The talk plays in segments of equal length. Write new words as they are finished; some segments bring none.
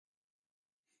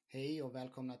Hej och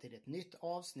välkomna till ett nytt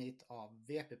avsnitt av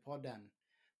VP-podden.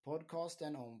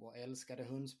 Podcasten om vår älskade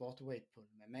hundsport weightpull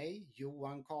med mig,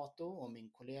 Johan Kato, och min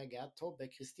kollega Tobbe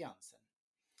Christiansen.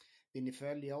 Vill ni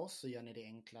följa oss så gör ni det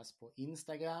enklast på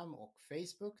Instagram och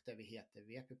Facebook där vi heter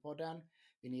VP-podden.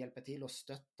 Vill ni hjälpa till att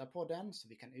stötta podden så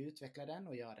vi kan utveckla den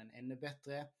och göra den ännu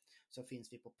bättre så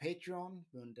finns vi på Patreon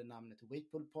under namnet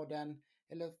Weightpull-podden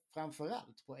eller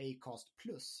framförallt på Acast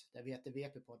Plus där vi heter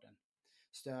VP-podden.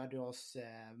 Stödjer oss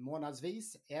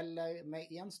månadsvis eller med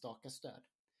enstaka stöd.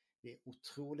 Vi är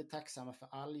otroligt tacksamma för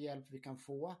all hjälp vi kan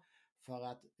få för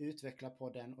att utveckla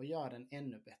podden och göra den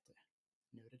ännu bättre.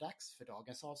 Nu är det dags för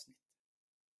dagens avsnitt.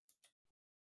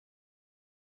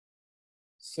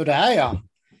 Sådär ja.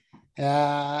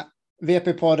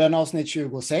 VP-podden avsnitt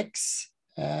 26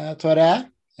 tror jag det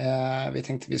är. Vi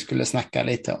tänkte vi skulle snacka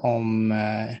lite om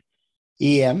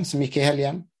EM som gick i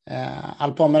helgen.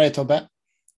 Allt bra med dig Tobbe?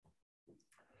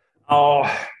 Ja,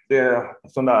 det är en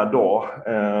sån där dag.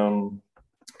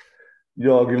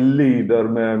 Jag lider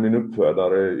med min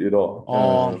uppfödare idag.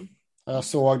 Ja, jag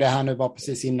såg det här nu bara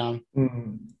precis innan.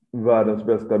 Världens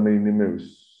bästa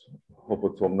minimus har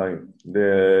fått somna in.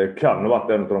 Det kan ha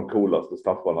varit en av de coolaste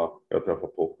staffarna jag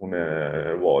träffat på. Hon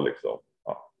var liksom...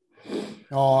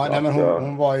 Ja, nej, men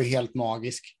hon var ju helt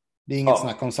magisk. Det är inget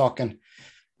snack om saken.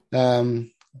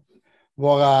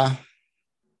 Våra...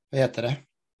 Vad heter det?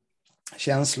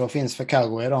 Känslor finns för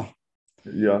Karo idag.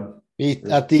 Ja.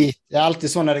 Att det är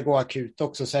alltid så när det går akut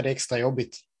också så är det extra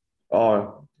jobbigt.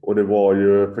 Ja, och det var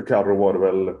ju, för Karo var det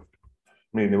väl,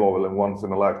 Mini var väl en once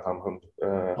in a lifetime hund.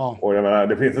 Och jag menar,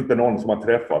 det finns inte någon som har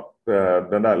träffat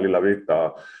den där lilla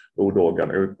vita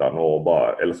odågan utan att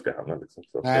bara älska henne. Liksom.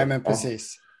 Så, nej, men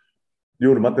precis.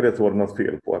 Gjorde man inte det så var det något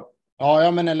fel på det.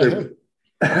 Ja, men eller hur?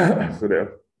 Så det.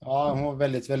 Ja, hon var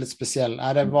väldigt, väldigt speciell.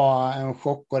 Ja, det var en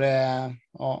chock och det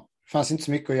fanns inte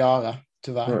så mycket att göra,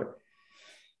 tyvärr.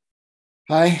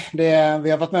 Nej, vi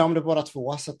har varit med om det båda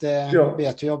två så att det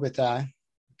vet hur jobbigt det är.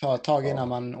 Det tar ett tag innan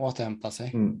man återhämtar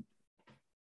sig.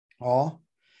 Ja.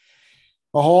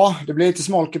 Jaha, det blir lite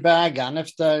smolk i bägaren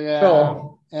efter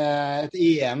ett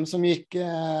EM som gick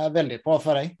väldigt bra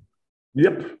för dig.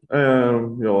 Japp,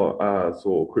 jag är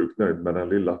så sjukt nöjd med den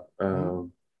lilla.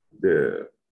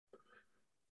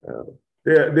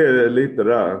 Det är lite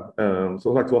där,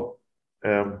 som sagt så.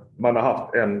 Man har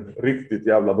haft en riktigt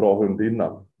jävla bra hund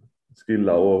innan.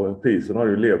 Skilla och Pisen har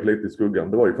ju levt lite i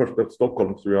skuggan. Det var ju först efter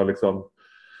Stockholm så jag liksom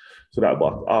sådär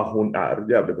bara att hon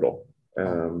är jävligt bra.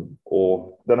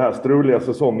 Och den här struliga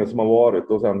säsongen som har varit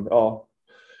och sen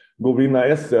gå och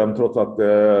vinna SM trots att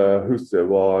Husse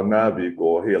var närvig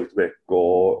och helt väck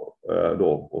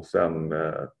och sen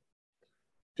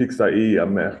fixa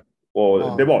EM med.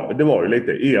 Och det var ju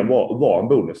lite, EM var en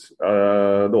bonus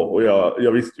då och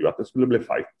jag visste ju att det skulle bli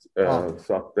fight.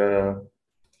 Så att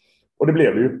och det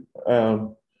blev det ju.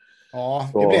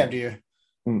 Det blev det ju.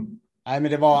 Nej,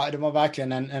 men det var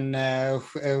verkligen en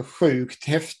sjukt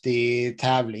häftig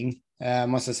tävling,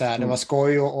 måste jag säga. Det var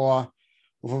skoj att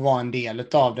få vara en del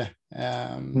av det.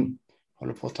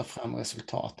 Håller på att ta fram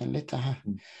resultaten lite här.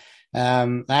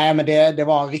 Nej, men det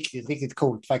var riktigt, riktigt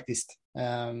coolt faktiskt.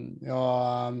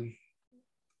 Jag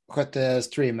skötte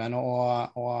streamen och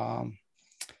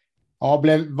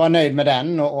var nöjd med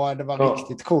den och det var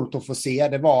riktigt coolt att få se.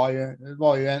 Det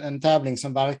var ju en tävling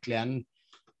som verkligen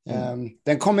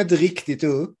den kom inte riktigt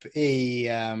upp i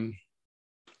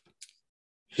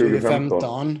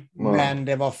 2015 men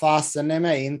det var fasen i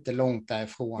mig inte långt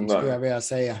därifrån skulle jag vilja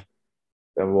säga.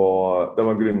 Den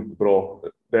var grymt bra.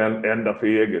 Den enda för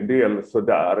egen del så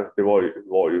där det var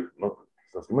ju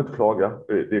så ska man inte klaga.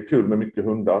 Det är kul med mycket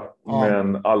hundar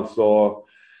men alltså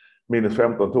minus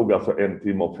 15 tog alltså 1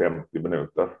 timme och 50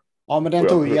 minuter. Ja, men den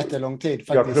tog jättelång tid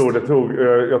faktiskt.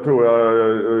 Jag tror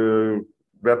jag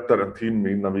väntade en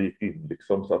timme innan vi gick in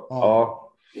liksom så att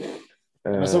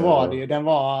men så var det ju,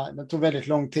 den tog väldigt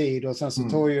lång tid och sen så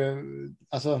tog ju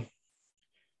alltså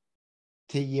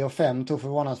 10 och 5 tog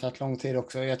förvånansvärt lång tid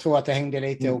också. Jag tror att det hängde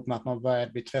lite ihop med att man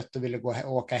började bli trött och ville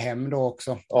åka hem då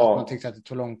också. Att man tyckte att det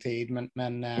tog lång tid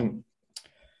men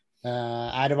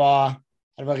det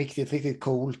var riktigt, riktigt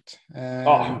coolt.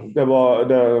 Det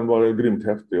var grymt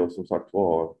häftigt och som sagt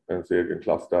var ens egen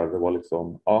klass där. Det var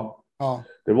liksom,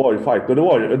 det var ju fight och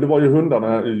det var ju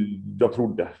hundarna jag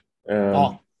trodde.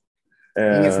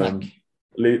 Inget snack.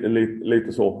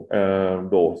 Lite så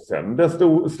då. Sen den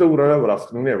stora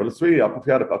överraskningen är väl Svea på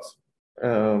 4:e plats.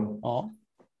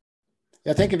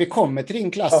 Jag tänker vi kommer till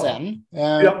din klass sen.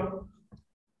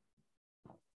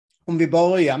 Om vi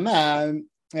börjar med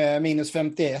minus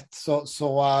 51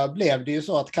 så blev det ju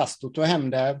så att Castro tog hem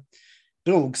det,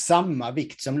 drog samma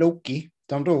vikt som Loki.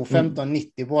 De drog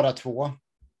 15,90 båda två.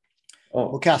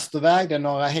 Och Castro vägde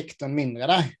några hekton mindre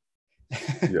där.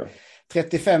 Ja.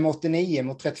 35,89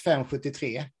 mot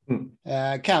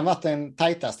 35,73. Kan vara den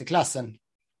tajtaste klassen.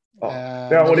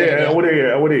 Ja, och det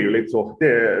är ju lite så.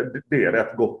 Det är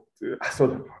rätt gott.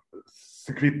 Alltså,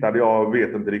 kvittade jag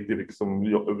vet inte riktigt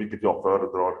vilket jag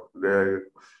föredrar.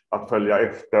 Att följa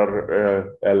efter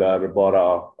eller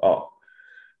bara... Ja.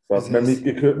 Så att, men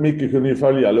Micke kunde ju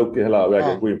följa Lucke hela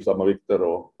vägen, gå in på samma vikter.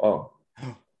 Och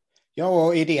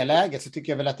i det läget så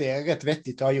tycker jag väl att det är rätt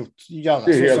vettigt att göra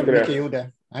det är så som rätt. Micke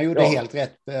gjorde. Han gjorde helt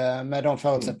rätt med de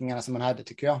förutsättningarna som han hade,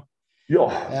 tycker jag.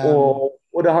 Ja,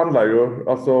 och det handlar ju,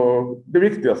 alltså det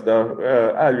viktigaste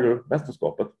är ju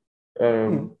mästerskapet.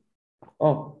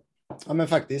 Ja, men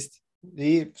faktiskt.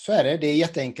 Så är det. Det är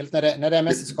jätteenkelt. När det är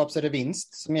mästerskap så är det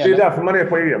vinst som gäller. Det är därför man är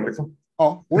på EM liksom.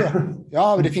 Ja,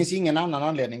 men det finns ingen annan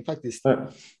anledning faktiskt.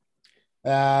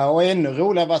 Och ännu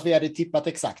roligare var att vi hade tippat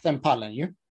exakt den pallen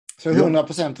ju. Så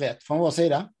 100% rätt från vår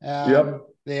sida.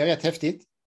 Det är rätt häftigt.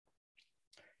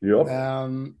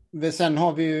 Sen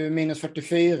har vi ju minus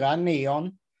 44,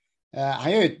 Neon.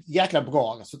 Han gör ju ett jäkla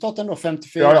bra resultat ändå,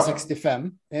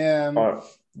 54-65.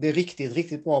 Det är riktigt,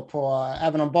 riktigt bra på,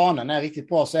 även om banan är riktigt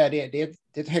bra så är det är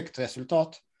ett högt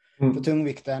resultat för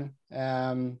tungvikten.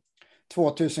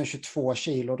 2022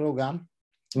 kilo drog han.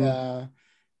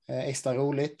 Extra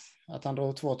roligt att han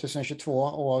drog 2022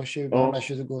 och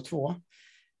 2022.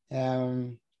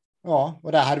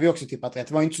 Och där hade vi också tippat rätt.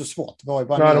 Det var inte så svårt. Det var ju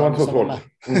bara det var inte så svårt.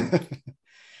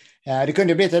 Det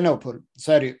kunde ju blivit en no-pull,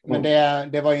 så är det ju. Men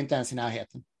det var ju inte ens i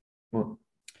närheten.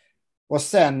 Och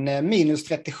sen minus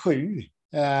 37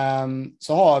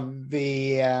 så har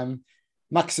vi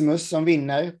Maximus som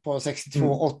vinner på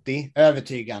 62,80.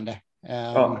 Övertygande.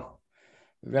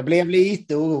 Jag blev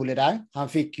lite orolig där. Han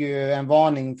fick ju en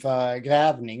varning för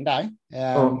grävning där.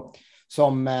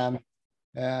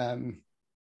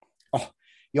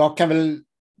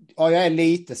 Jag är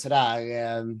lite sådär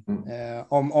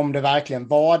om det verkligen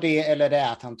var det eller det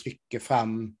är att han trycker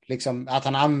fram, liksom, att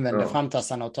han använder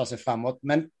framtassarna och tar sig framåt.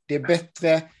 Men det är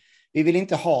bättre, vi vill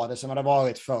inte ha det som det har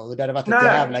varit förr. Det hade varit ett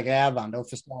jävla grävande och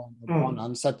förstående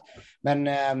banan. Så att, men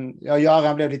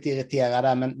Göran blev lite irriterad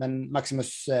där, men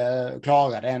Maximus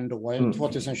klarade ändå.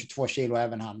 2022 kilo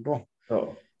även han då.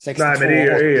 62, nej, men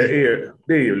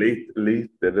det är ju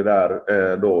lite det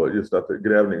där då, just att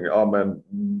grävning, men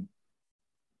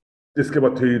det ska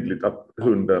vara tydligt att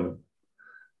hunden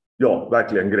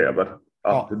verkligen gräver.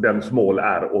 Att den mål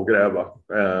är att gräva.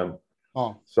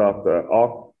 Så att,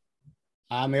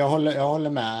 Ja, men jag håller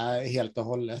med helt och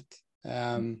hållet.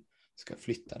 Ska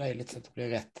flytta dig lite så att det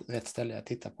blir rätt ställe att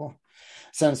titta på.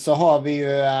 Sen så har vi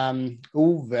ju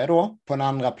Ove då på en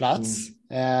andra plats.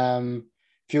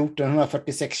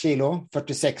 1446 kilo,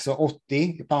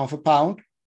 46,80 pound for pound.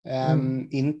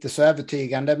 Inte så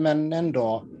övertygande, men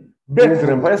ändå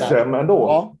bättre än på SM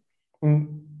ändå.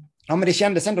 Ja, men det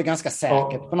kändes ändå ganska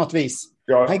säkert på något vis.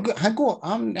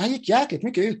 Han gick jäkligt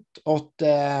mycket ut åt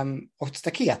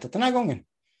staketet den här gången.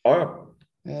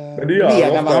 Men det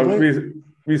gör ofta,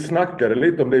 vi snackade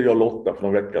lite om det jag Lotta för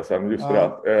någon vecka sedan. Just det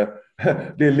att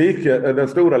det är den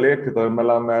stora likheten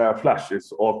mellan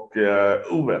Flashes och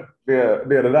Ove. Det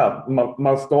är det där.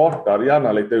 Man startar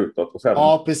gärna lite utåt och sen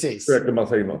söker man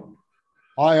sig inåt.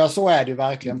 Ja, så är det ju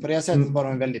verkligen. På det sättet var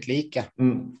de väldigt lika.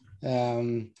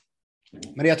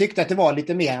 Men jag tyckte att det var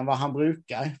lite mer än vad han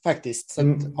brukar faktiskt. Så att,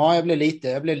 jag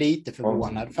blev lite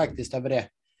förvånad faktiskt över det.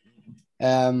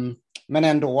 Men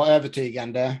ändå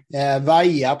övertygande.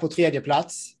 Vaja på tredje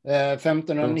plats.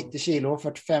 1590 kilo,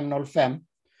 45,05.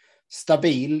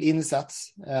 Stabil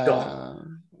insats.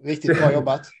 Riktigt bra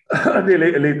jobbat. Det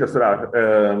är lite sådär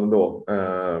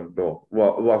då.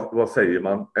 Vad säger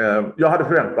man? Jag hade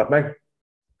förväntat mig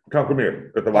kanske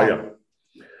mer utav Vaja.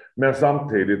 Men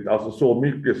samtidigt, alltså så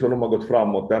mycket som de har gått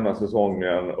framåt denna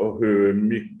säsongen och hur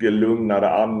mycket lugnare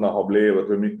Anna har blivit,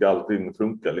 hur mycket allting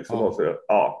funkar liksom.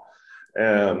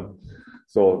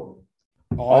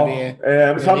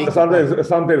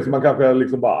 Samtidigt som man kanske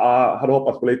liksom bara hade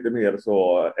hoppats på lite mer,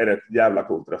 så är det ett jävla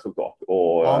coolt resultat.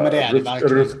 Och men det är det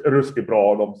verkligen. Ruskigt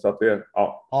bra av dem, så att det,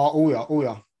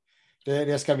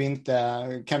 det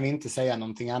kan vi inte säga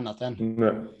någonting annat än.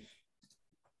 Nej.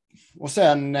 Och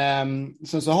sen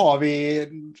så har vi,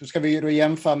 så ska vi då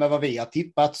jämföra med vad vi har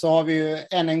tippat, så har vi ju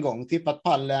än en gång tippat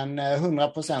pallen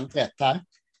 100% rätt här.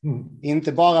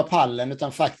 Inte bara pallen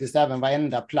utan faktiskt även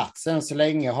varenda platsen så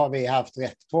länge har vi haft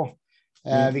rätt på.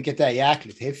 Vilket är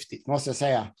jäkligt häftigt, måste jag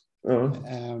säga.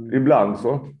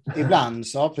 Ibland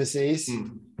så, precis.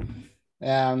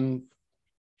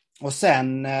 Och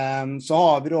sen så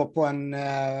har vi då på en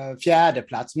fjärde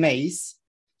plats Mace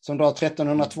som drar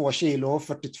 1302 kilo,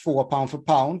 42 pound för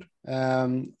pound.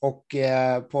 Och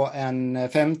på en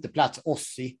femte plats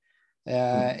Ossi,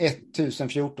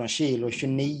 1014 kilo,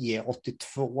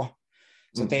 29,82.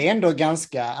 Så det är ändå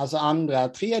ganska, alltså andra,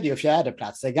 tredje och fjärde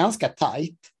plats är ganska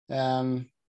tajt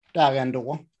där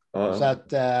ändå. Så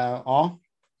att ja,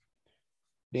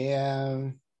 det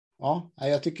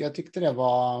jag tyckte det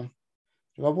var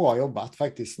bra jobbat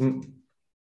faktiskt.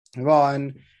 Det var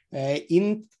en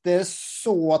inte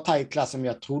så tajt klass som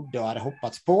jag trodde och hade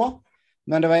hoppats på,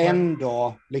 men det var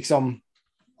ändå liksom,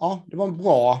 ja, det var en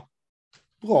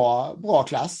bra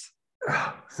klass.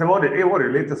 Sen var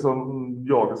det lite som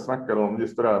jag snackade om,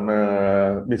 just det där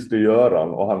med Mr. Göran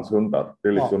och hans hundar. Det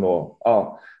är liksom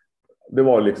det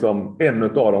var liksom en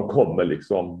av dem kommer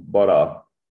liksom bara.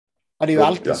 Ja, det är ju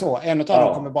alltid så. En av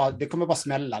dem kommer bara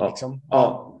smälla liksom.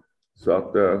 Ja. Så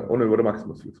att, och nu var det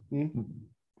Maximus liksom.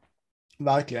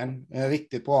 Verkligen,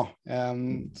 riktigt bra.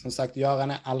 Som sagt,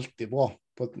 Göran är alltid bra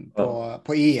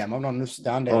på EM av någon lustig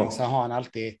anledning. Så har han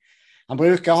alltid, han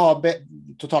brukar ha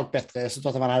totalt bättre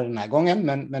resultat än han hade den här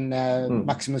gången, men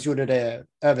Maximus gjorde det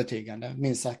övertygande,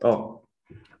 minst sagt.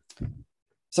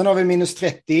 Sen har vi minus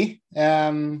 30.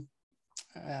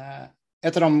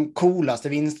 Ett av de coolaste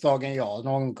vinstdagen jag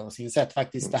någonsin sett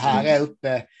faktiskt. Det här är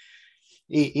uppe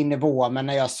i nivå, men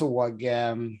när jag såg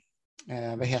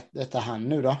vad heter han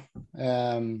nu då?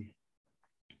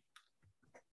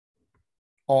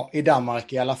 Ja, i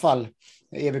Danmark i alla fall.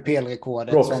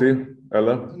 EVPL-rekordet. Proxy,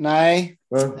 eller? Nej,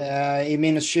 i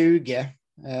minus 20.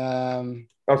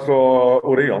 Alltså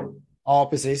Orion. Ja,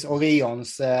 precis.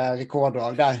 Orions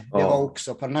rekorddrag där. Det var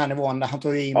också på den här nivån där han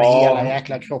tog i med hela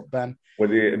jäkla kroppen. Och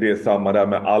det är samma där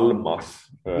med Almas.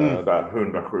 Där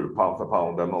 107 pound för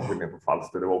pound eller någonting på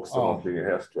Falster. Det var också någonting i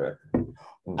hästväg.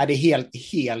 Ja, det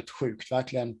är helt sjukt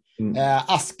verkligen.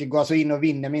 Aske går alltså in och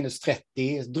vinner minus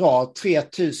 30. Drar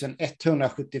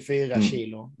 3174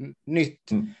 kilo. Nytt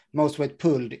most weight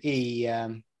pulled i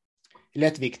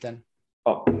lättvikten.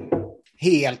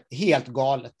 Helt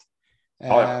galet.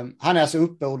 Han är alltså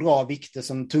uppe och drar vikter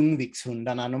som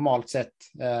tungviktshundarna normalt sett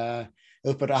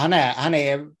uppe. Han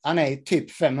är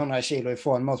typ 500 kilo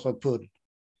ifrån most weight pulled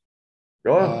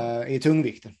i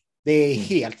tungvikten. Det är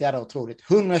helt jävla otroligt.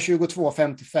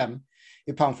 122,55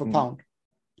 i pound for pound.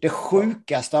 Det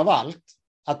sjukaste av allt,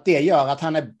 att det gör att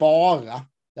han är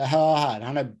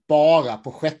bara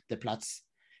på sjätte plats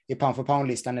i pound for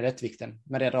pound-listan i lättvikten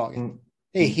med det draget.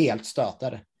 Det är helt stört. Då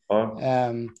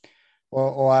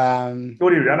är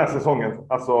det ju den här säsongen,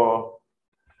 alltså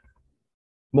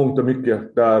mångt och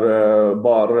mycket där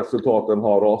bara resultaten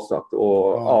har rasat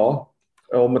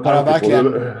och med tanke på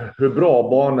hur bra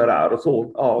banor är och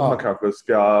så, man kanske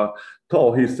ska ta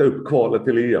och hissa upp kvalet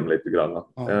till EM lite grann.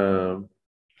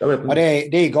 Jag vet inte.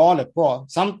 Det är galet bra.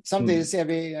 Samtidigt ser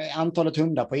vi antalet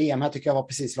hundar på EM här tycker jag var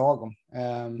precis lagom.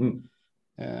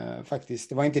 Faktiskt,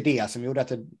 det var inte det som gjorde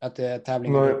att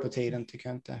tävlingen gick på tiden, tycker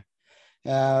jag inte.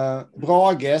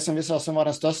 Brage, som vi sa, som var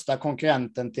den största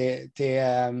konkurrenten till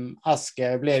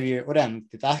Asker, blev ju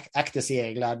ordentligt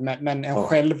akterseglad, men en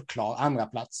självklar andra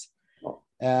plats.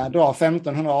 Drar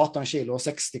 1518 kilo och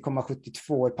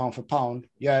 60,72 i pound for pound.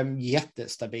 Gör en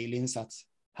jättestabil insats.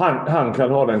 Han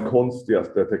kan ha den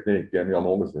konstigaste tekniken jag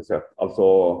någonsin sett.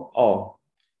 Alltså,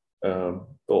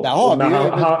 där har vi ju,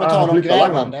 på tal om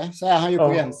grävande, så är han ju på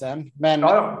gränsen. Men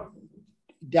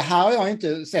det här har jag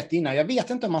inte sett innan. Jag vet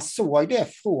inte om man såg det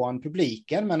från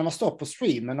publiken, men när man står på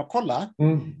streamen och kollar,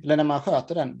 eller när man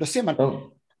sköter den, då ser man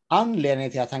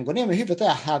anledningen till att han går ner med huvudet är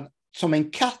att han, som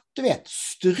en katt, du vet,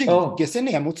 stryker sig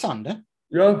ner mot sanden.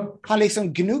 Han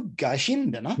liksom gnuggar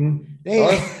kinderna. Det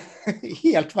är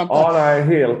helt fantastiskt. Ja, nej,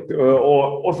 helt.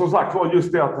 Och som sagt var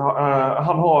just det att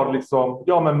han har liksom,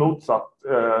 men motsatt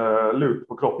lut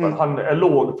på kroppen. Han är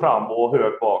låg fram och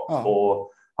hög bak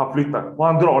och han flyttar. Och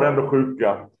han drar ändå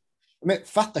sjuka. Men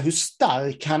fatta hur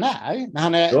stark han är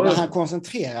när han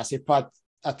koncentrerar sig på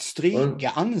att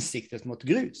stryka ansiktet mot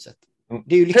gruset.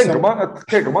 Det är ju liksom...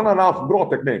 Tänk om han hade haft bra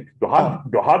teknik.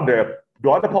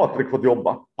 Då hade Patrik fått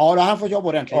jobba. Ja, då hade han fått jobba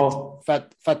ordentligt.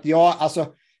 För att jag, alltså,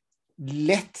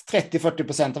 lätt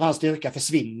 30-40% av hans styrka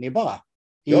försvinner bara.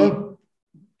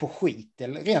 På skit,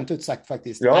 eller rent ut sagt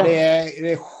faktiskt. Ja. Det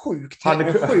är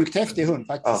sjukt häftig hund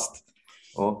faktiskt.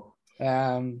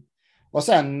 Och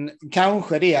sen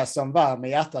kanske det som värmer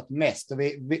hjärtat mest, och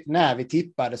när vi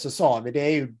tippade så sa vi, det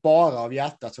är ju bara av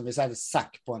hjärtat som vi säger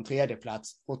sack på en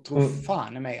tredjeplats, och tro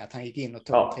fan i mig att han gick in och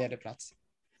tog en tredjeplats.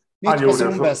 Nytt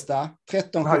personbästa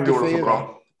 13,74,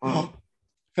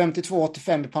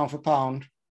 52,85 i pound for pound.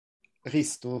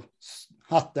 Risto,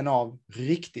 hatten av,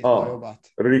 riktigt bra jobbat.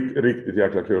 Riktigt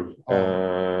jäkla kul.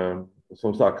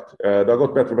 som sagt, det har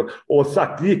gått bättre. Och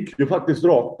Zack gick ju faktiskt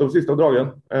rakt de sista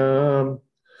dragen.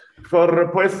 För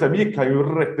på SM gick han ju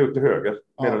rätt ut till höger,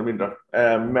 mer eller mindre.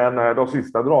 Men de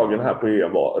sista dragen här på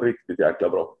EM var riktigt jäkla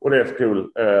bra. Och det är så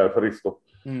kul för Risto.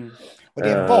 Och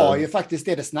det var ju faktiskt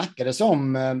det snackades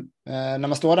om när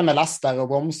man står där med lastar och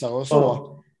bromsar och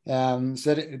så.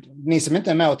 Så ni som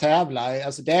inte är med och tävlar,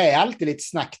 alltså det är alltid lite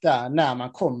snack där när man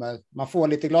kommer. Man får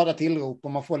lite glada tillrop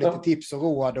och man får lite tips och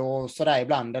råd och sådär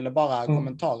ibland, eller bara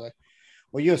kommentarer.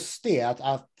 Och just det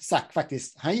att Zack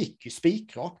faktiskt, han gick ju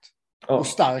spikrakt. Och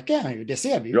stark är han ju, det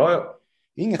ser vi ju.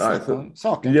 Inget snack om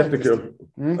saken. Jättekul.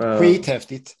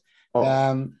 Skithäftigt.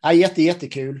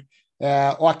 Jättekul.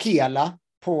 Och Akela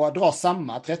drar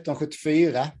samma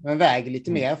 13,74 men väger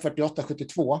lite mer,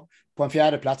 48,72 på en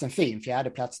fjärdeplats, en fin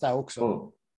fjärdeplats där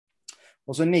också.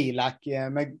 Och så Nilak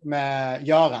med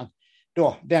Göran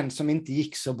då, den som inte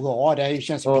gick så bra, det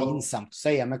känns ju pinsamt att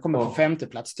säga, men kommer på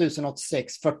femteplats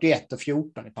 1086, 41 och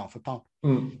 14 i pound för pound.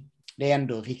 Det är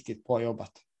ändå riktigt bra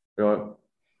jobbat.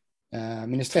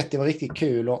 Minus 30 var riktigt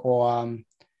kul och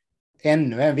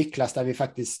ännu en viktklass där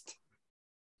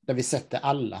vi sätter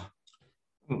alla.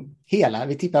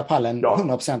 Vi tippar pallen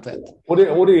 100% rätt. Och det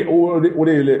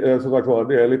är som sagt var,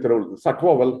 det är lite roligt. Zack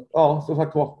var väl, som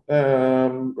sagt var,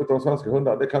 utav de svenska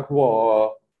hundar, det kanske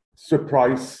var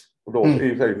surprise då.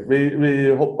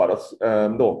 Vi hoppades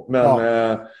då, men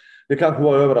det kanske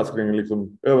var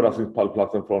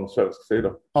överraskningspallplatsen från svensk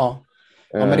sida.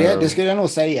 Men det skulle jag nog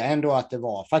säga ändå att det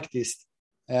var faktiskt.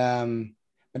 Men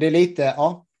det är lite, det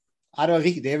var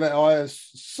riktigt.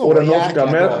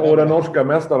 Och den norska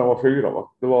mästaren var 4,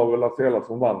 va? Det var väl Akela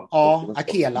som vann.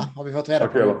 Akela har vi fått reda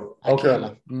på. Akela.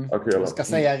 Jag ska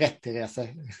säga rätt till Rese.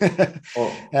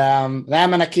 Nej,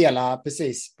 men Akela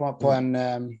precis på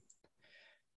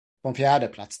en fjärde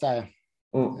plats där.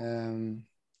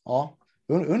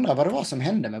 Undrar vad det var som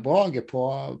hände med Brage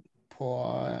på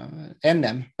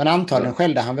NM. Men antagligen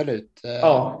skällde han väl ut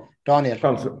Daniel.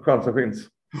 Chansen finns.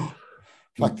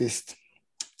 Faktiskt.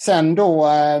 Sen då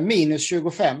minus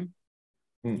 25.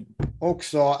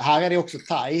 Också, här är det också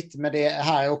tajt, men det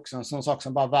här är också en sån sak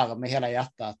som bara värmer hela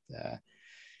hjärtat.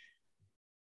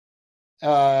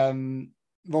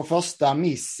 Vår första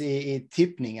miss i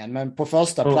tippningen, men på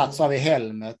första plats har vi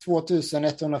Helmer,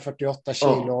 2148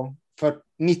 kilo, för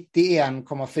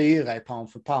 91,4 i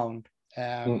pound för pound.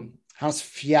 Hans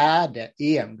fjärde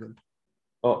EM-guld.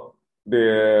 Det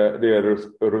är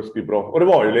ruskigt bra. Och det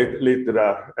var ju lite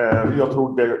där. Jag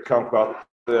trodde kanske att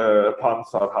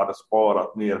Pansar hade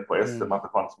sparat ner på SM, att det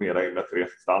fanns mera in med 3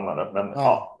 stannade. Men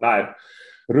nej,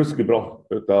 ruskigt bra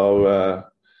utav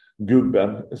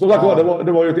gubben. Som sagt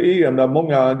det var ju ett EM där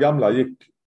många gamla gick.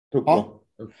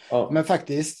 Men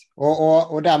faktiskt.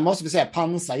 Och där måste vi säga,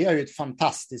 Pansar gör ju ett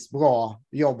fantastiskt bra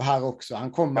jobb här också.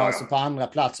 Han kommer alltså på andra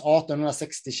plats,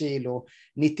 1860 kilo,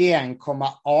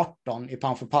 91,18 i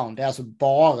pound för pound. Det är alltså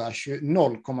bara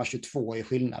 0,22 i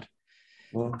skillnad.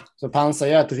 Så Pansar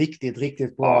gör ett riktigt,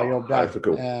 riktigt bra jobb där. Så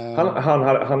cool.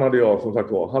 Han hade jag, som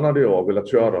sagt var, han hade jag velat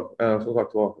köra. Som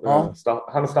sagt var,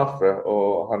 han är Staffe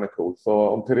och han är cool. Så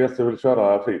om Therese vill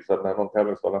köra frisen när någon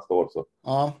tävlingsdag nästa år så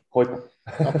hojta.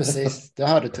 Ja, precis. Det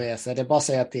hör du, Therese. Det är bara att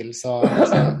säga till så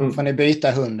får ni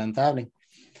byta hunden tävling.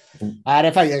 Nej, det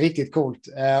är faktiskt riktigt coolt.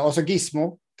 Och så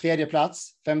Gizmo, tredje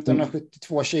plats,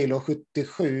 1572 kilo,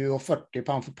 77,40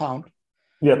 pound för pound.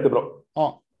 Jättebra.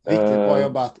 Riktigt bra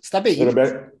jobbat. Stabilt.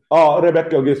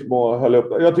 Rebecca och Gizmo höll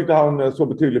upp. Jag tyckte han såg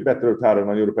betydligt bättre ut här än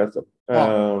han gjorde på SM.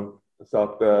 Så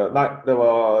att, nej, det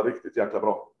var riktigt jäkla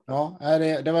bra.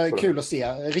 Det var kul att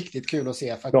se. Riktigt kul att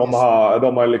se faktiskt.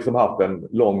 De har liksom haft en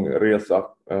lång resa.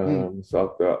 Så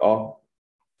att,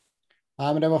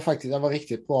 Nej, men det var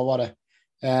riktigt bra var det.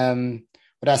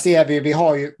 Och där ser vi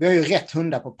har ju rätt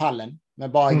hundar på pallen.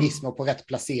 Men bara Gizmo på rätt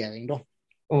placering då.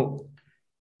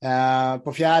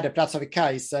 På fjärde plats har vi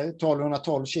Kaiser,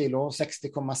 1212 kilo,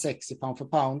 60,6 i pound för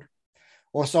pound.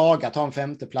 Och Saga tar en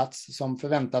femte plats som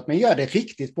förväntat, men gör det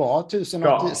riktigt bra,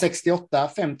 1068,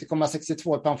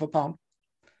 50,62 i pound för pound.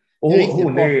 Hon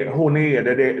är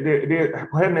det.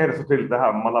 På henne är det så tydligt det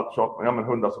här man har tjatat men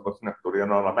hundar som går snett och det är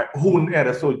något annat. Men hon är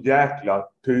det så jäkla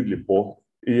tydlig på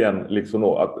igen, liksom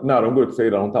då, att när de går ut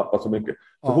sidan hon tappar så mycket.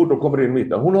 Så fort de kommer in i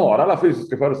mitten, hon har alla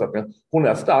fysiska förutsättningar. Hon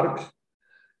är stark.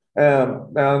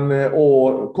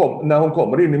 När hon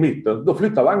kommer in i mitten då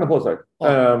flyttar vagnen på sig.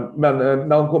 Men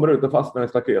när hon kommer ut och fastnar i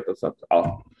staketet så att,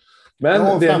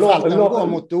 men det är framförallt när hon går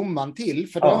mot domaren till,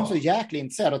 för då är hon så jäkla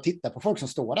intresserad att titta på folk som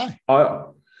står där.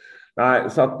 Nej,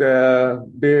 så att det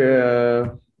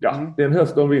är en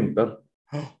höst och en vinter.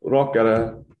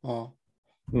 Rakare.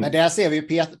 Men där ser vi ju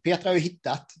Petra har ju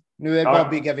hittat. Nu är det bara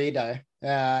att bygga vidare.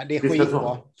 Det är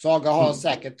skitbra. Saga har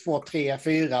säkert 2, 3,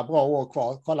 4 bra år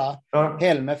kvar. Kolla,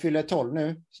 Helmer fyller 12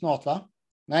 nu snart, va?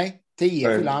 Nej,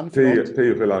 10 fyller han. 10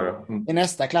 fyller han, ja. I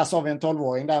nästa klass har vi en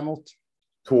 12-åring däremot.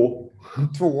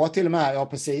 2 till och med, ja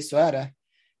precis, så är det.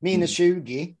 Minus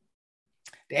 20.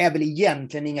 Det är väl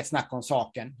egentligen inget snack om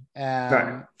saken.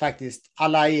 Faktiskt,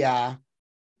 Alaya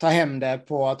tar hem det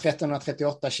på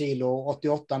 1338 kilo,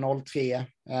 88,03.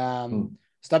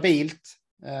 Stabilt.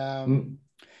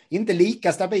 Inte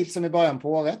lika stabilt som i början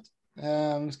på året,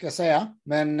 ska jag säga.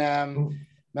 Men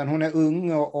hon är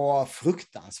ung och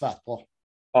fruktansvärt bra.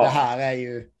 Ja. Det här är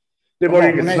ju... Det var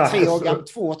ju inget hon är snack. 3 år gammal,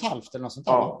 2,5 eller något sånt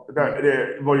där. Ja,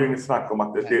 det var ju inget snack om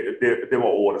att det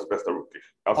var årets bästa rookie.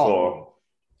 Alltså,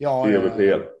 i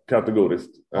EVPL,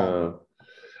 kategoriskt.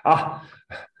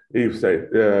 I och för sig,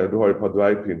 du har ju på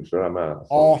dvärgpinch där med.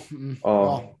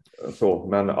 Så,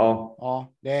 men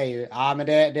ja, det är ju, men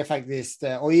det är faktiskt,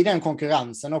 och i den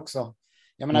konkurrensen också.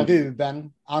 Jag menar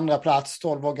Ruben, andra plats,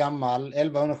 12 år gammal,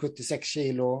 1176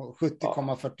 kilo,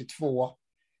 70,42.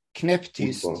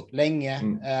 Knäpptyst länge.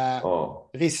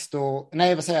 Risto,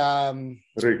 nej vad säger jag?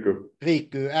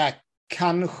 Riku är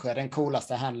kanske den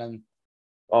coolaste handlen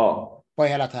på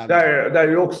hela tävlingen. Det är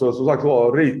ju också som sagt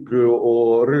var Riku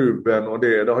och Ruben och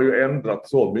det har ju ändrat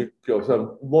så mycket. Och sen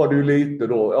var det ju lite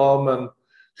då, men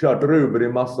kört Ruben i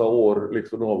massa år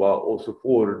liksom då, va? Och så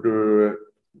får du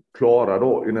Klara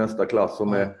då i nästa klass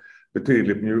som är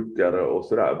betydligt mjukare och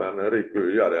sådär. Men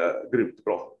Riku gör det grymt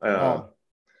bra.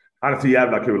 Han är så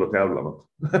jävla kul att tävla med.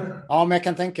 Ja, men jag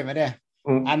kan tänka mig det.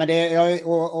 Ja, men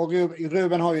och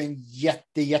Ruben har ju en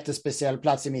jättespeciell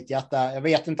plats i mitt hjärta. Jag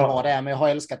vet inte vad det är, men jag har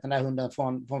älskat den där hunden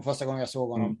från första gången jag såg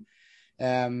honom.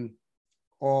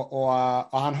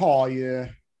 Och han har ju...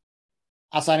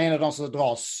 Alltså han är en av de som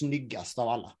drar snyggast av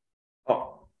alla.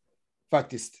 Ja.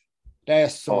 Faktiskt. Det är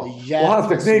så jävla... Och hans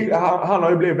teknik, han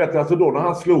har ju blivit bättre. Alltså då när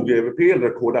han slog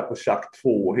EVPL-rekord där på Schack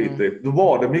 2 hit, då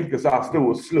var det mycket så han stod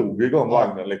och slog igång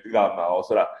vagnen lite grann och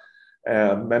sådär.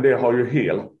 Men det har ju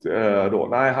helt då.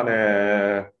 Nej, han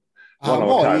är...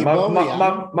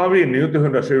 Man vinner ju inte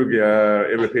 120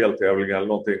 EVPL-tävlingar eller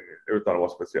någonting utan att vara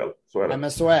speciellt. Så är det. Nej,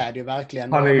 men så är det ju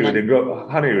verkligen. Han är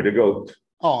ju the GOAT.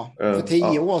 Ja, för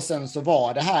 10 år sedan så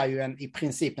var det här ju i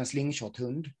princip en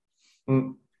slingshot-hund.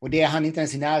 Och det är han inte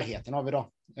ens i närheten av idag.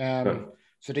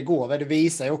 Så det går väl, det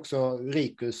visar ju också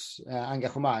Rikus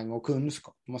engagemang och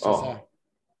kunskap, måste jag säga.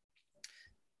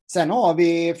 Sen har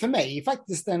vi för mig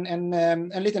faktiskt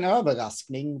en liten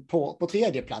överraskning på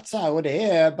tredje plats här, och det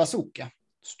är Bazooka.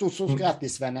 Stort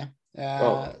grattis, Svenne.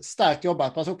 Starkt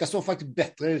jobbat. Bazooka såg faktiskt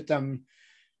bättre ut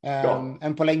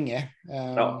än på länge.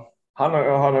 Han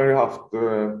har ju haft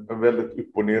en väldigt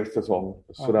upp- och ner säsong.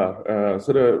 Sådär.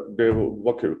 Så det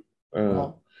var kul.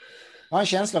 Jag har en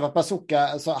känsla av att Bazooka,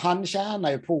 alltså, han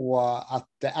tjänar ju på att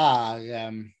det är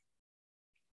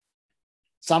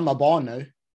samma banor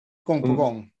gång på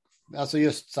gång. Alltså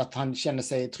just så att han känner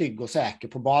sig trygg och säker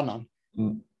på banan.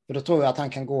 För då tror jag att han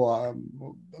kan gå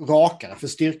rakare, för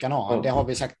styrkan har han. Det har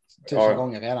vi sagt 1000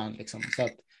 gånger redan. Liksom. Så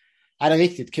att, det är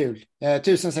riktigt kul.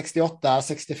 1068,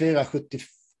 64,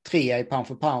 73 i pound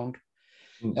for pound.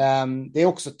 Det är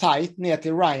också tight ner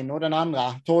till Rhino, den andra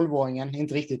 12-åringen.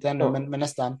 Inte riktigt ändå, men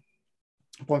nästan.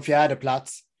 På en fjärde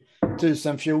plats.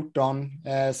 1014,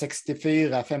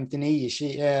 64, 59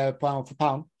 pound for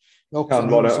pound. Det är också en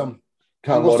hund som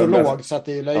kan gå så lågt så att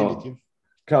det är löjligt ju.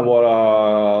 Kan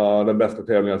vara den bästa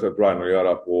tävlingen sett Rhino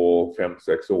göra på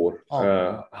 5-6 år.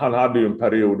 Han hade ju en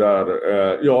period där,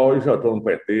 jag har ju kört honom på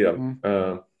ett EM.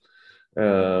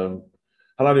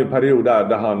 Han hade ju en period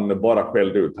där han bara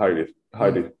skällde ut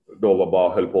Heidi. Då var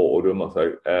bara höll på att dumma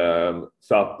sig.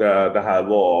 Så att det här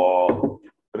var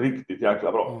riktigt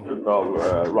jäkla bra utav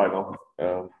Rhino.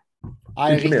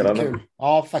 Riktigt kul.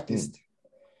 Ja, faktiskt.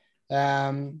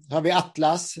 Så har vi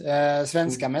Atlas,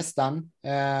 svenska mästaren,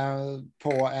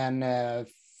 på en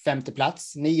femte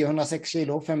plats, 906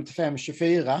 kilo,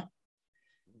 55-24.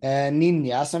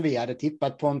 Ninja som vi hade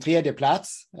tippat på en tredje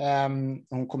plats.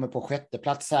 Hon kommer på sjätte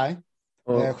plats här.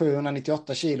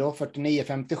 798 kilo,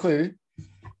 49-57.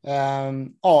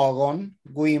 Aron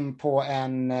går in på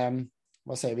en,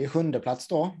 vad säger vi, sjunde plats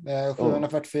då.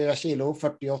 744 kilo,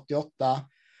 40-88.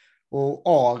 Och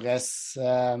Ares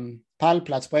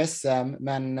pallplats på SM,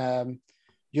 men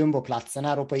jumboplatsen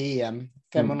här då på EM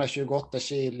 528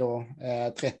 kilo,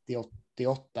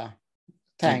 30-88.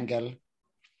 Tangle.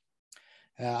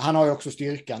 Han har ju också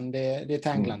styrkan, det är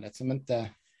tanglandet som inte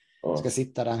ska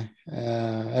sitta där,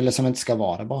 eller som inte ska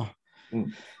vara där bara.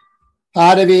 Här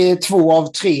hade vi 2 av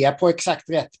 3 på exakt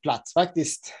rätt plats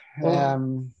faktiskt,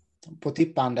 på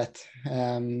tippandet,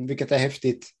 vilket är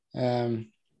häftigt.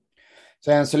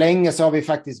 Så än så länge så har vi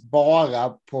faktiskt bara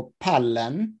på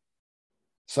pallen,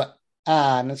 så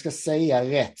nu ska jag säga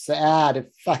rätt, så är det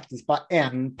faktiskt bara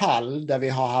en pall där vi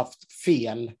har haft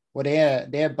fel. Och det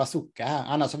är bazooka här.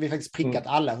 Annars har vi faktiskt prickat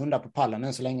alla hundar på pallen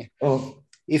än så länge.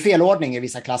 I fel ordning i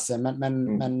vissa klasser,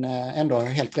 men ändå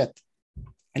helt rätt.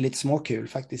 Det är lite småkul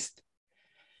faktiskt.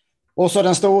 Och så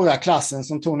den stora klassen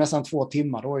som tog nästan 2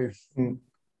 timmar då ju.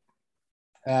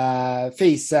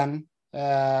 Fisen,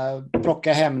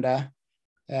 plocka hem det.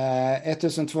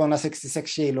 1266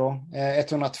 kilo,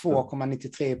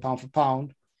 102,93 pound for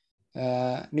pound.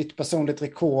 Nytt personligt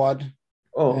rekord.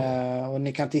 Och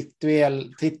ni kan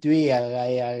tituera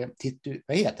er,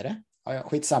 vad heter det? Ja,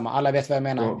 skitsamma, alla vet vad jag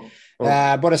menar.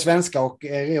 Både svenska och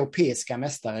europeiska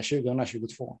mästare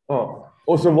 2022.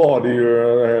 Och så var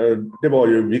det var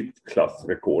ju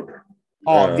viktklassrekord.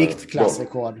 Ja,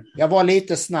 viktklassrekord. Jag var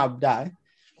lite snabb där.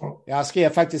 Jag skrev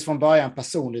faktiskt från början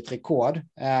personligt rekord.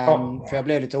 För jag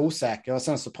blev lite osäker. Och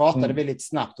sen så pratade vi lite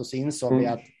snabbt och så insåg vi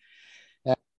att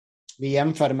vi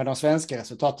jämförde med de svenska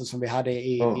resultaten som vi hade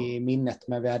i minnet.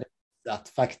 Men vi hade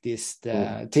faktiskt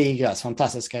Tigras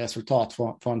fantastiska resultat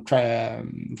från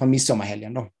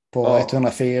midsommarhelgen då, på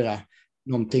 104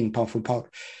 någonting pound for pound.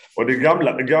 Och det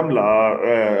gamla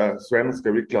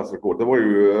svenska viktklassrekord, det var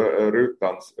ju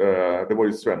Rutans, det var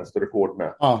ju svenskt rekord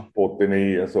med på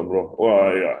 89 som bra. Och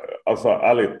alltså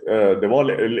ärligt, det var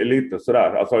lite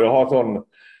sådär, alltså jag har sån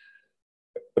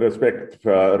respekt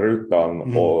för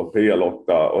Rutan och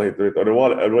P8 och hit och dit. Och det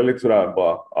var lite sådär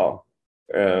bara,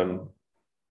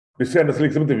 det kändes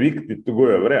liksom inte viktigt att gå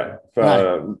över det.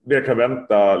 För det kan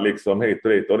vänta liksom hit och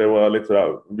dit. Och det var lite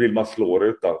sådär, vill man slå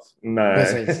Rutans?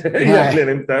 Nej, egentligen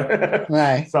inte.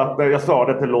 Nej. Så att jag sa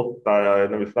det till Lotta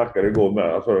när vi snackade igår med.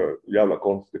 Alltså, jävla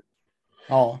konstigt.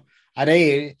 Ja,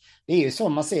 det är ju så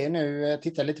man ser nu.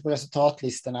 Titta lite på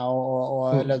resultatlistorna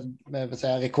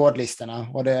eller rekordlistorna.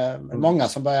 Och det är många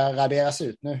som börjar raderas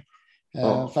ut nu.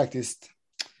 Faktiskt.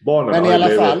 Men i alla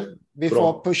fall, vi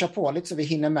får pusha på lite så vi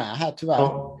hinner med här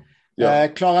tyvärr.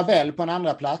 Clarabelle på en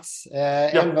andra plats.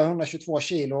 1122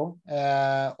 kilo.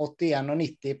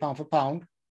 81,90 pound for pound.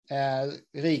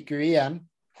 Riku igen.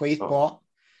 Skitbra.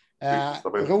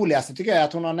 Roligaste tycker jag är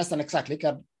att hon har nästan exakt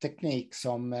lika teknik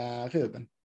som Ruben.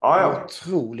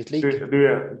 Otroligt lika. Det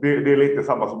är lite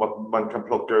samma som att man kan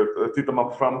plocka ut. Tittar man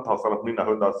på framtassarna på mina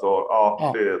hundar så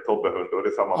det är Tobbe-hund. Och det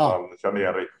är samma man känner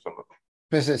igen Riku som.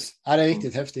 Precis, det är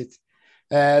riktigt häftigt.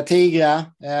 Tigra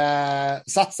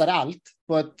satsade allt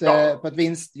på ett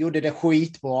vinst, gjorde det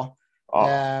skitbra.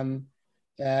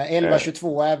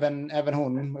 11,22 även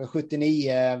hon,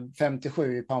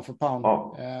 79,57 pound for pound.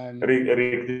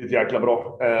 Riktigt jäkla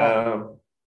bra.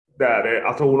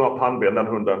 Alltså hon har pannben den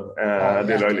hunden. Det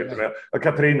är löjligt.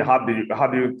 Katrin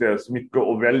hade ju inte så mycket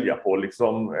att välja på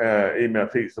liksom, i och med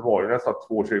att fisen var ju nästan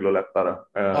 2 kilo lättare.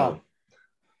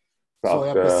 Så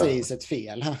jag precis ett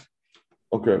fel här.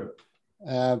 Okej.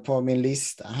 På min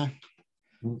lista här.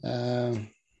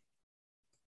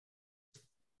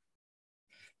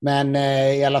 Men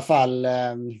i alla fall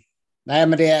nej,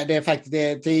 men det är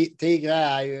faktiskt Tigra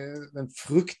är ju en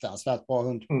fruktansvärt bra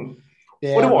hund.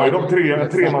 Och det var ju de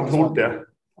tre man trodde.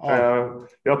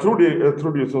 Jag trodde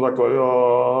ju som sagt att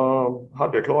jag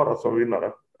hade klarat som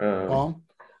vinnare.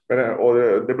 Och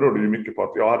det berodde ju mycket på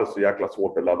att jag hade så jäkla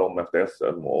svårt att ladda om efter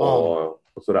SM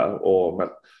och sådär. Men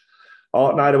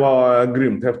nej, det var en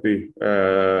grymt häftig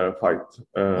fight.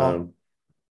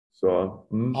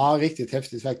 Ja, riktigt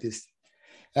häftigt faktiskt.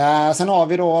 Sen har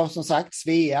vi då som sagt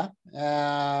Svea.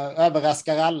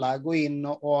 Överraskar alla, går in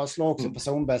och slår också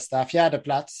personbästa. 4:e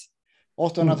plats.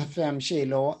 805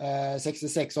 kilo,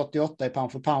 66,88 i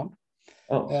pound for pound.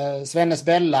 Svennes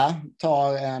Bella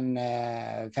tar en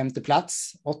 5:e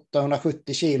plats.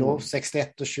 870 kilo,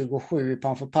 61,27 i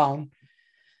pound for pound.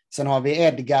 Sen har vi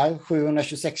Edgar,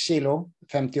 726 kilo,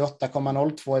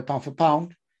 58,02 i pound for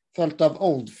pound. Följt av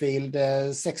Oldfield,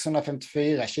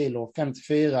 654 kilo,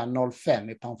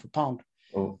 54,05 i pound for pound.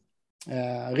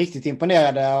 Riktigt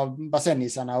imponerade av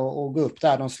bassängnisarna och gå upp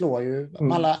där. De slår ju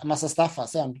massa staffar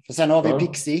sen. För sen har vi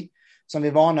Pixie, som vi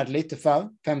varnade lite för,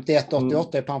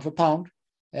 51,88 i pound for pound.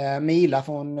 Mila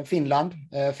från Finland,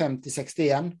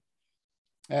 50,61.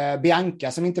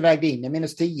 Bianca som inte vägde in i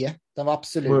 -10. Den var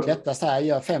absolut lättast här,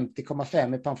 gör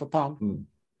 50,5 i pound for pound.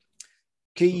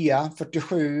 Kya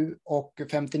 47 och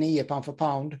 59 pound for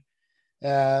pound.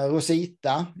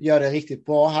 Rosita gör det riktigt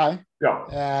bra här.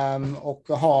 Och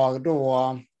har då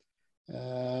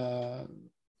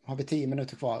har vi 10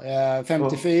 minuter kvar.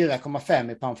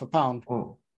 54,5 i pound for pound.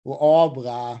 Och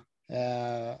Abra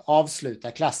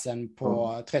avslutar klassen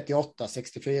på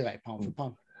 38,64 i pound for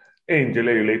pound. Angel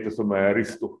är ju lite som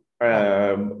Risto.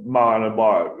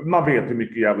 Man vet hur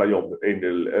mycket jävla jobb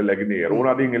Angel lägger ner. Hon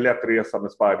hade ingen lätt resa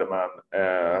med Spider-Man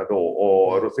då.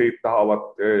 Och Rosita har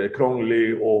varit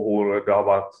krånglig och det har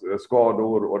varit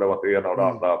skador och det har varit det ena och det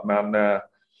andra. Men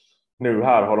nu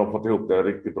här har de fått ihop det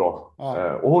riktigt bra.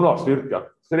 Och hon har styrka.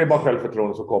 Så det är bara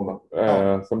självförtroende som kommer.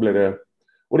 Sen blir det...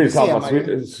 Och det är samma.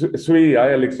 Svea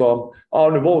är liksom... Ja,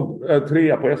 nu var hon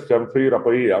 3 på SM, 4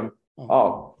 på EM.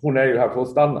 Ja, hon är ju här för att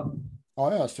stanna.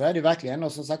 Ja, så är det verkligen.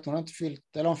 Och som sagt, hon har inte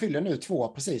fyllt... Eller hon fyller nu 2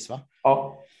 precis, va?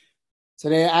 Ja. Så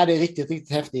det är riktigt,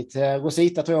 riktigt häftigt.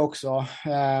 Rosita tror jag också.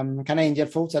 Kan Angel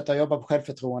fortsätta jobba på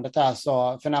självförtroendet där,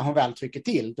 så... För när hon väl trycker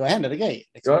till, då händer det grejer.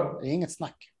 Liksom. Ja. Det är inget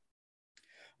snack.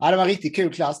 Ja, det var en riktigt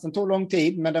kul klass. Den tog lång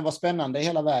tid, men den var spännande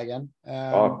hela vägen.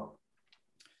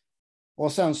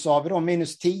 Och sen så har vi då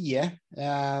minus 10.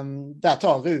 Där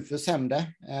tar Rufus hem det.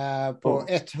 På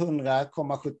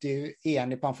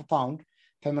 100,71 i pound for pound.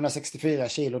 564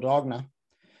 kilo dragna.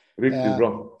 Riktigt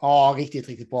bra. Ja, riktigt,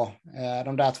 riktigt bra.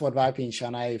 De där 2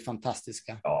 dvärgpincharna är ju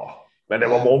fantastiska. Ja, men det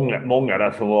var många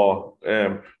där som var...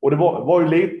 och det var ju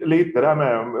lite där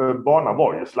med... Banan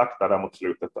var ju slaktad där mot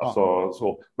slutet. Ja. Alltså,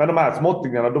 så. Men de här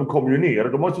småttingarna, de kommer ju ner.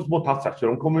 De har ju så små tassar, så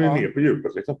de kommer ju ner på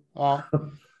djupet liksom.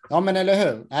 Ja, men eller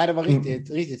hur? Nej, det var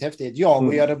riktigt, riktigt häftigt.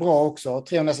 Jag gör det bra också.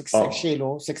 366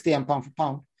 kilo, 61 pound for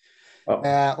pound.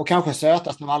 Och kanske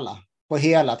sötast av alla på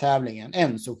hela tävlingen.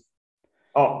 Enzo.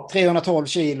 312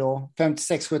 kilo,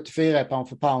 56,74 pound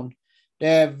for pound. Det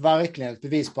är verkligen ett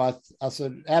bevis på att alltså,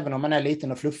 även om man är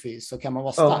liten och fluffig så kan man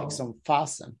vara stark som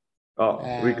fasen. Ja,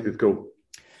 riktigt cool.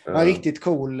 Ja, riktigt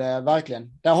cool,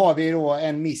 verkligen. Där har vi då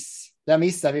en miss. Där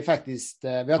missar vi faktiskt.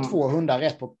 Vi har 2 hundar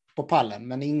rätt på pallen,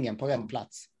 men ingen på rätt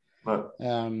plats.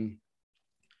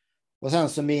 Och sen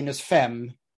så minus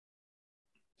 5.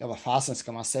 Ja, vad fasen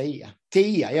ska man säga?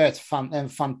 10, jag är en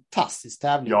fantastisk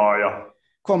tävling. Ja.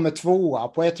 Kommer 2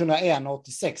 på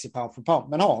 101,86 i pound for pound,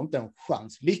 men har inte en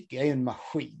chans. Lycka är ju en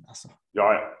maskin alltså.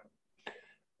 Ja.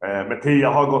 Men 10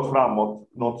 har gått framåt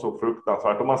något så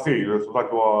fruktansvärt. Och man ser ju som sagt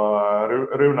vad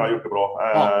Runa har gjort det bra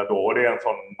då. Och det är en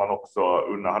sån man också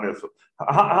unnar.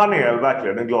 Han är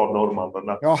verkligen en glad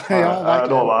norrman. Ja, verkligen.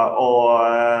 Då, va? Och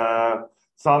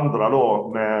Sandra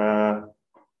då med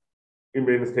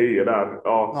minus 10 där.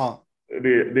 Ja.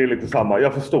 Det är lite samma.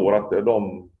 Jag förstår att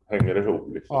de hänger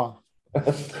ihop liksom.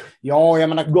 Ja, jag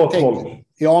menar... Gott folk.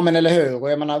 Ja, men eller hur?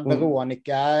 Och jag menar,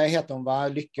 Veronica heter hon, va?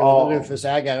 Lycka och Rufus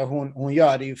ägare. Hon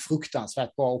gör det ju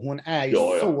fruktansvärt bra. Hon är ju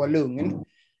så lugn.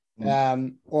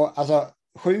 Och alltså,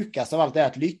 sjukast av allt är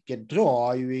att Lycka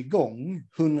drar ju igång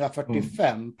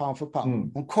 145 pound for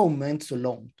pound. Hon kommer inte så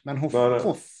långt, men hon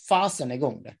får fasen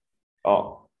igång det.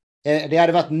 Ja. Det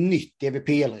hade varit nytt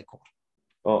EVPL-rekord.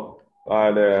 Ja.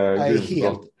 Nej, det är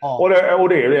helt... Och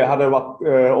det hade varit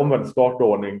omvänd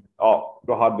startordning. Ja,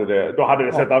 då hade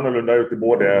det sett annorlunda ut i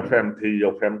både 5, 10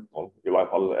 och 15 i varje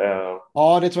fall.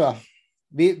 Ja, det tror jag.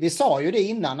 Vi sa ju det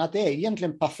innan att det är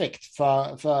egentligen perfekt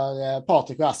för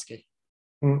Patrik och Askri.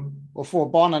 Och få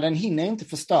banan, den hinner inte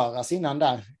förstöras innan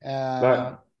där.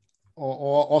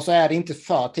 Och så är det inte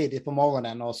för tidigt på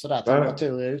morgonen och sådär.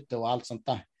 Temperaturer ute och allt sånt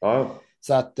där. Ja.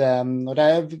 Så att, och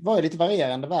det var ju lite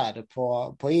varierande väder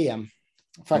på EM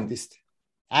faktiskt.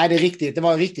 Nej, det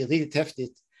var riktigt, riktigt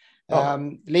häftigt.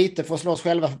 Lite för att slå oss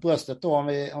själva för bröstet då,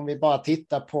 om vi bara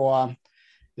tittar på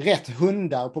rätt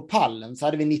hundar på pallen, så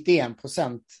hade vi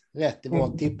 91% rätt i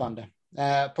vårt tippande.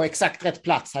 På exakt rätt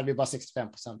plats hade vi bara 65%,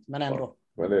 men ändå.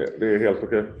 Men det är helt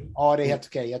okej. Ja, det är helt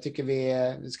okej. Jag tycker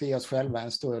vi ska ge oss själva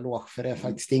en stor eloge, för det är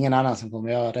faktiskt ingen annan som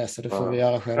kommer göra det, så det får vi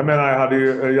göra själva. Jag menar,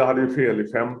 jag hade ju fel i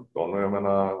 15 och jag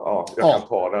menar, jag kan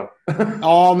ta den.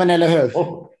 Ja, men eller hur?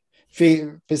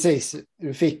 Precis,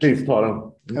 du fick ta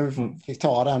den. Fick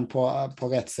ta den på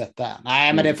rätt sätt där.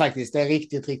 Nej, men det är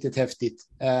riktigt, riktigt häftigt.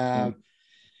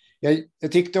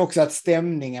 Jag tyckte också att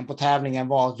stämningen på tävlingen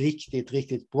var riktigt,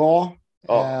 riktigt bra.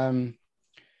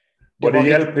 Det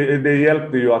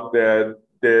hjälpte ju att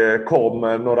det kom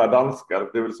några danskar,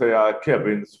 det vill säga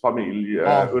Kevins familj,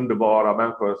 underbara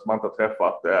människor som man inte har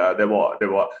träffat. Det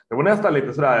var nästan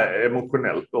lite sådär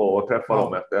emotionellt då att träffa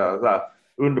dem, efter sådär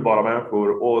underbara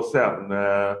människor. Och sen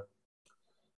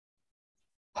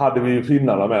hade vi ju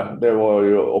finnarna med. Det var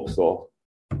ju också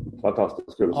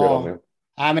fantastiskt kul att se dem.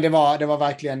 Nej, men det var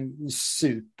verkligen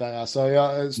super. Alltså,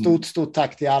 stort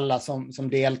tack till alla som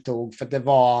deltog, för det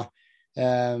var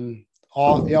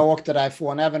jag åkte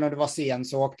därifrån, även om det var sen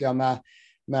så åkte jag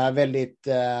med väldigt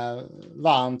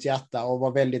varmt hjärta och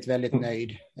var väldigt, väldigt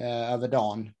nöjd över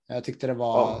dagen. Jag tyckte det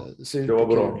var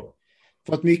superkul.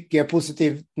 fått mycket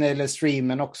positivt när det gäller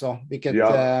streamen också. Vilket,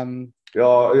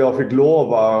 Ja, jag fick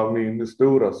lova min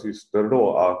stora syster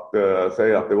då att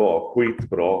säga att det var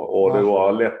skitbra och det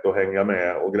var lätt att hänga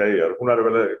med och grejer. Hon hade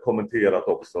väl kommenterat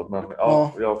också, men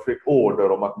jag fick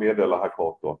order om att meddela här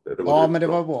Kato att det var men det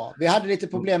var bra. Vi hade lite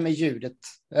problem med ljudet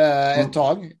ett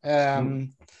tag.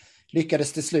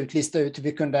 Lyckades till slut lista ut hur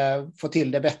vi kunde få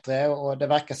till det bättre och det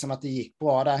verkar som att det gick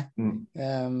bra där.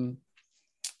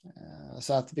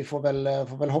 Så att vi får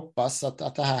väl hoppas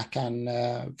att det här kan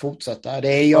fortsätta. Det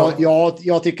är,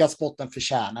 jag tycker att sporten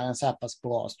förtjänar en så här pass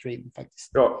bra stream faktiskt.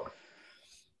 Ja.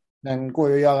 Den går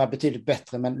ju att göra betydligt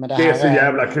bättre. Men det är här så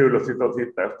jävla kul att sitta och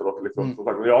titta efteråt. Liksom.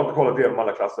 Jag har inte kollat igenom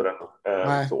alla klasser ännu.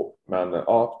 Men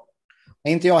ja.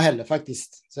 Inte jag heller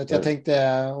faktiskt. Så att jag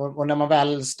tänkte, och när man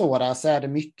väl står där så är det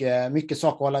mycket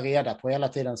saker att hålla reda på hela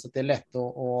tiden. Så att det är lätt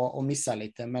att missa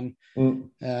lite. Men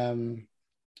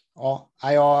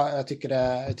jag tyckte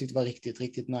det var riktigt,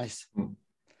 riktigt nice.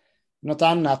 Något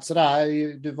annat sådär,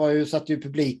 du satt ju i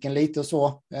publiken lite och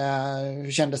så.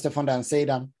 Hur kändes det från den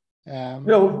sidan?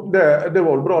 Ja, det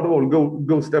var bra. Det var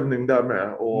god stämning där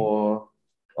med. Och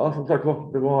som sagt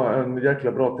det var en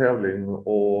jäkla bra tävling.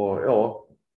 Och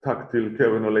tack till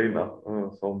Kevin och Lina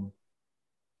som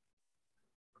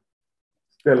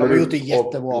ställer de har gjort det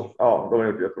jättebra. De har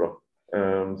gjort det jättebra.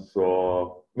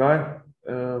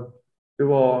 Det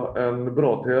var en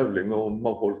bra tävling och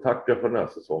man får tacka för den här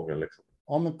säsongen. Liksom.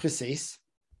 Ja, men precis.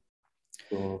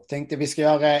 Tänkte vi ska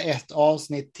göra ett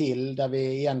avsnitt till där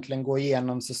vi egentligen går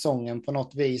igenom säsongen på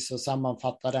något vis och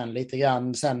sammanfattar den lite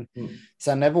grann.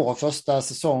 Sen är vår första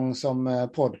säsong som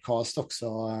podcast också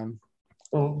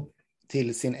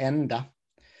till sin ända.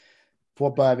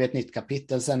 Påbörjar vi ett nytt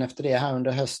kapitel sen efter det här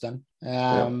under hösten.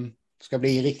 Ska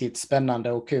bli riktigt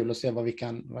spännande och kul att se vad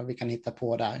vi kan hitta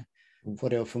på där. Få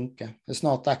det att funka. Det är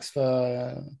snart dags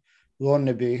för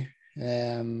Ronneby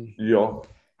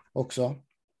också.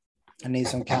 Ni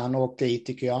som kan åka dit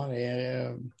tycker jag.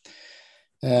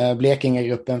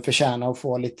 Blekingegruppen förtjänar att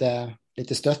få lite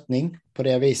stöttning på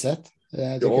det viset.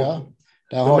 Tycker jag.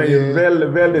 De är ju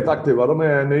väldigt aktiva. De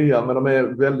är nya men de är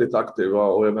väldigt aktiva.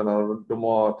 Och jag menar de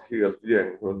har ett helt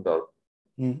gäng hundar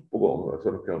på gång.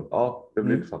 Så det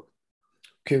blir intressant.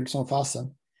 Kul som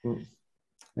fasen.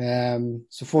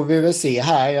 Så får vi väl se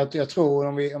här. Jag tror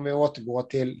om vi återgår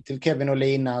till Kevin och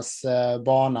Linas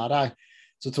bana där,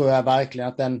 så tror jag verkligen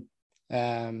att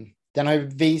den har ju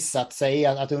visat sig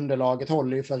att underlaget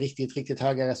håller ju för riktigt, riktigt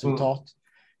höga resultat.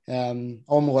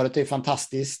 Området är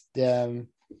fantastiskt. Det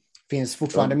finns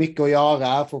fortfarande mycket att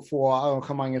göra för att få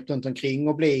arrangemanget runt omkring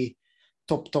och bli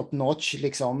top notch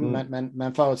liksom.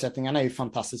 Men förutsättningarna är ju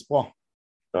fantastiskt bra.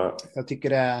 Jag tycker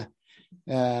det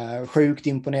är sjukt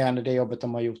imponerande det jobbet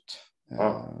de har gjort.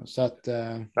 Så att,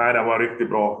 Nej, det var riktigt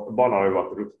bra. Banan har ju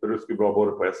varit ruskigt bra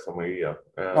både på SM och EM.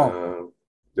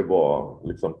 Det var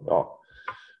liksom,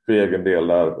 för egen del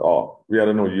där, vi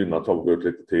hade nog gynnat att gå ut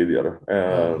lite tidigare.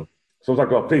 Som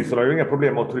sagt, priserna har ju inga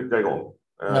problem att trycka igång.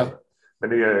 Men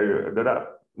det är ju det där,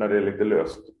 när det är lite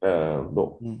löst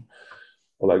då.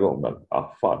 Hålla igång, men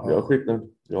jag är skitnöjd.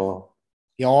 Ja.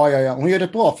 Hon gjorde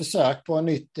ett bra försök på en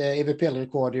nytt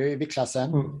EVP-rekord i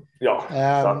viktklassen.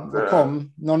 Det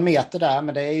kom någon meter där,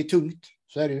 men det är ju tungt.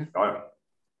 Så är det ju. Ja.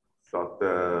 Så att,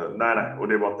 nej. Och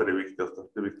det var inte det viktigaste.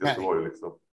 Det viktigaste var ju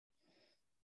liksom...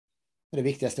 Det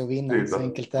viktigaste att vinna, så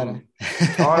enkelt är det.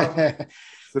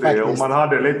 Så det, och man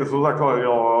hade lite, som sagt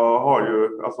jag har ju,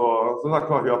 som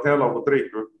sagt jag tävlar mot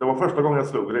Riku. Det var första gången jag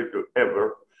slog Riku ever.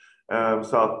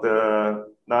 Så att,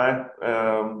 nej.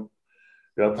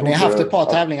 Ni har haft ett par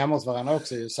tävlingar mot varandra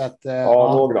också. Så att,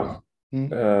 några.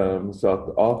 Så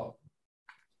att,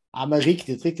 Ja, men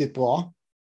riktigt, riktigt bra.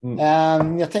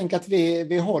 Jag tänker att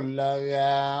vi håller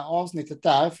avsnittet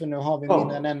där, för nu har vi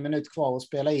mindre än 1 minut kvar att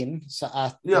spela in. Så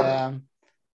att,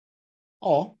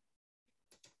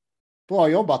 bra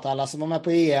jobbat alla som var med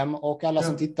på EM och alla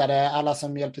som tittade, alla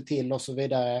som hjälpte till och så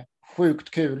vidare.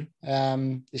 Sjukt kul.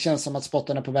 Det känns som att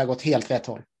sporten är på väg åt helt rätt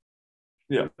håll.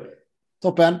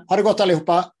 Toppen. Ha det gott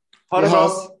allihopa. Ha det bra.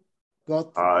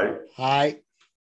 Gott. Hej. Hej.